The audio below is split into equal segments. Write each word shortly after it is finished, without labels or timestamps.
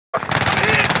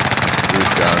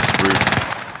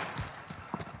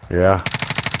Yeah.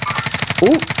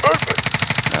 Ooh.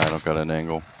 Nah, I don't got an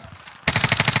angle.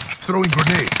 Throwing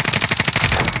grenade.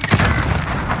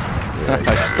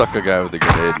 I stuck a guy with a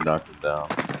grenade and knocked him down.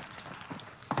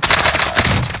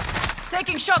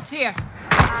 Taking shots here.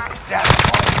 It's down.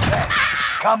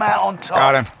 Come out on top.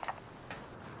 Got him.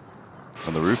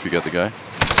 On the roof, you got the guy.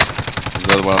 There's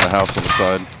another one on the house on the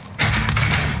side.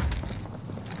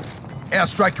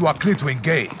 Airstrike, you are clear to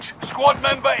engage. Squad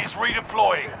member is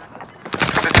redeploying.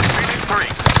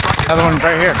 Another one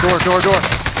right here. Door.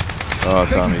 Oh,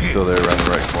 Tommy's still there around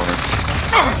the right corner.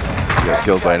 He got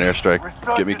killed by an airstrike.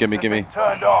 Gimme.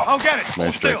 Turned off. I'll get it.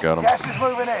 An airstrike got him. Gas is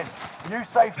moving in. New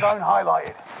safe zone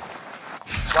highlighted.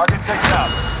 Target picked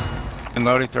up. And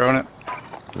loading, throwing it.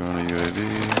 Throwing a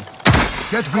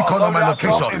UAV. Get recon on my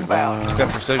location. Inbound. Got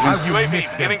precision. I will UAV make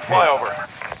them beginning pay. flyover.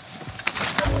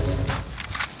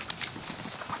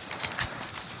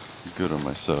 Good on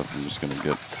myself. I'm just gonna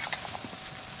get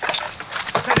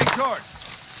Setting charge.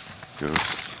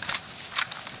 Ghost.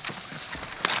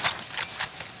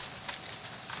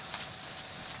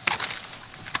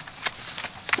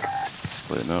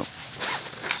 Lighten up.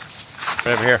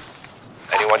 Right over here.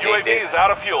 Anyone UAV is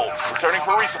out of fuel. Returning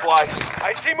for resupply.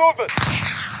 I see movement.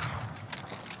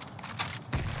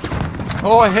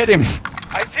 Oh, I hit him.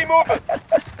 I see movement.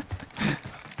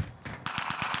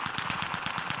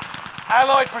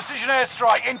 Allied precision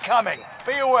airstrike incoming.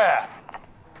 Be aware.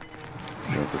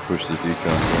 You have to push the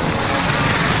decon.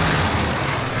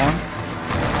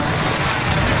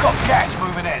 You've got gas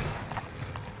moving in.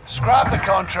 Scrap the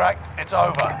contract. It's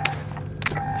over.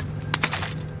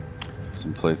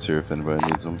 Some plates here if anybody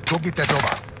needs them. Go get that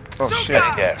over. Oh, shit.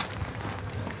 There.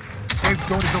 Safe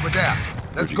zone is over there.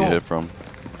 Where'd Let's you go. get hit from?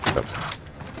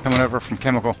 Coming over from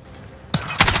chemical.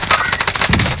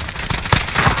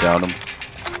 Down him.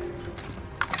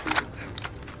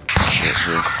 Right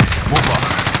here. Move up.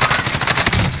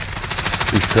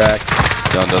 He's cracked.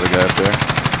 Down the other guy up there.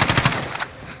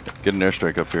 Get an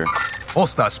airstrike up here.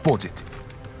 Hostile spotted.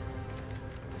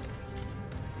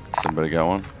 Somebody got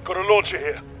one? Got a launcher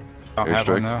here. Don't have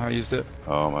Airstrike. one now. I used it.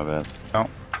 Oh, my bad. No.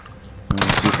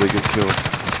 Let's see if they get killed.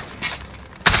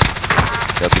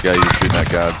 Got the guy you were shooting at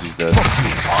Godz. He's dead. Fuck you.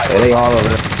 Yeah, they all over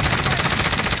there.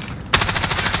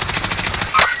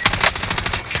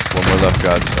 One more left,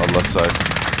 Godz, on the left side.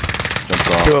 Jumps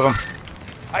off. Two of them.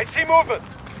 I see movement.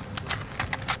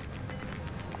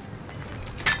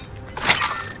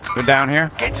 They're down here.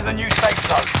 Get to the new safe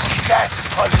zone. Gas is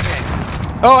closing in.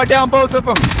 Oh, I downed both of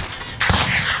them.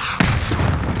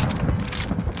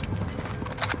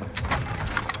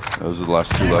 Those are the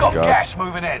last two You've left, got Godz. gas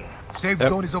moving in. Safe Yep.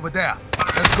 zone is over there.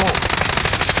 Let's go.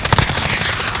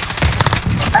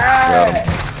 Got him.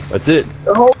 That's it.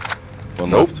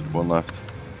 One left. One left.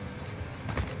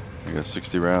 You got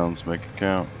 60 rounds. Make it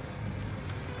count.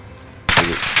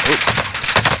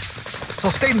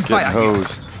 Sustaining Getting fire here.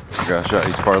 hosed. I got shot.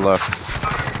 He's far left.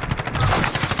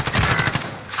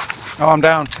 Oh, I'm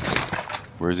down.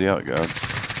 Where's he out, Godz?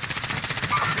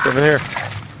 It's over here.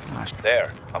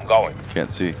 There. I'm going. Can't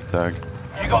see. Tag.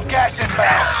 You got gas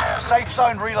inbound. Safe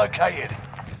zone relocated.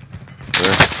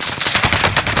 There.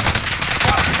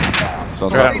 It's on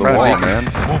top of Sustaining the wall, fire. man.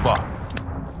 Move up.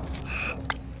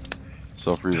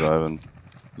 Self-reviving.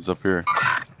 He's up here.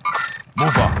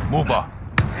 Move up. Move up.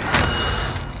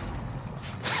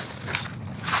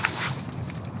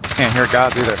 Can't hear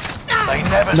Godz either. They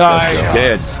never Nice. stop.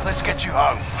 Dead. Let's get you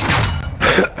home.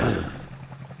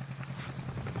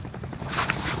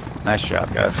 Nice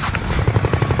job, guys.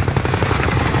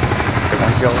 Okay,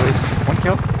 one kill at least. One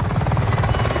kill.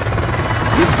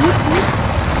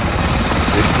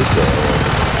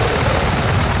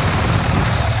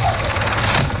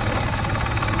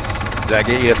 Did I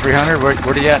get you a 300? Where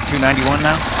are you at? 291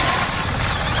 now?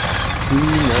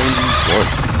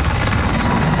 291.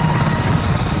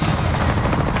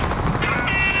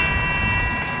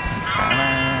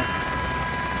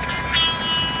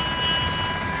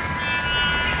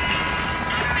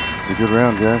 It's a good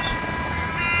round, guys.